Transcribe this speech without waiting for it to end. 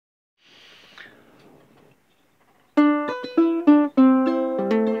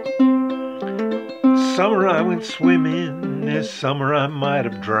summer I went swimming, this summer I might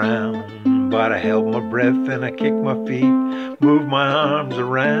have drowned, but I held my breath and I kicked my feet, moved my arms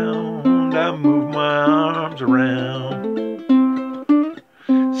around, I moved my arms around.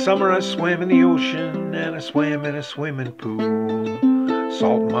 Summer I swam in the ocean and I swam in a swimming pool,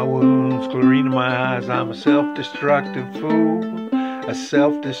 salt in my wounds, chlorine in my eyes, I'm a self-destructive fool, a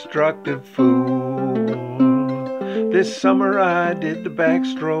self-destructive fool. This summer I did the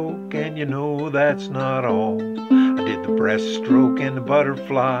backstroke, and you know that's not all. I did the breaststroke and the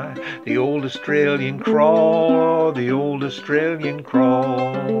butterfly, the old Australian crawl, the old Australian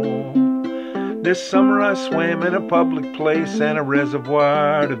crawl. This summer I swam in a public place and a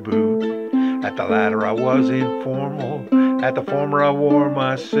reservoir to boot. At the latter I was informal, at the former I wore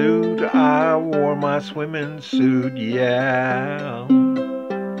my suit. I wore my swimming suit, yeah.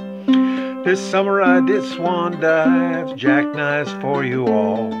 This summer I did swan dives, jackknives for you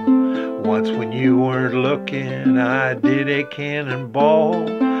all. Once when you weren't looking, I did a cannonball.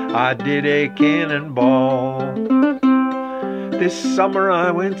 I did a cannonball. This summer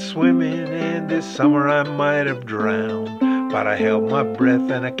I went swimming, and this summer I might have drowned, but I held my breath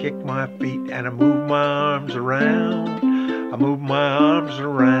and I kicked my feet and I moved my arms around. I moved my arms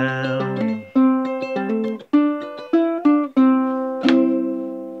around.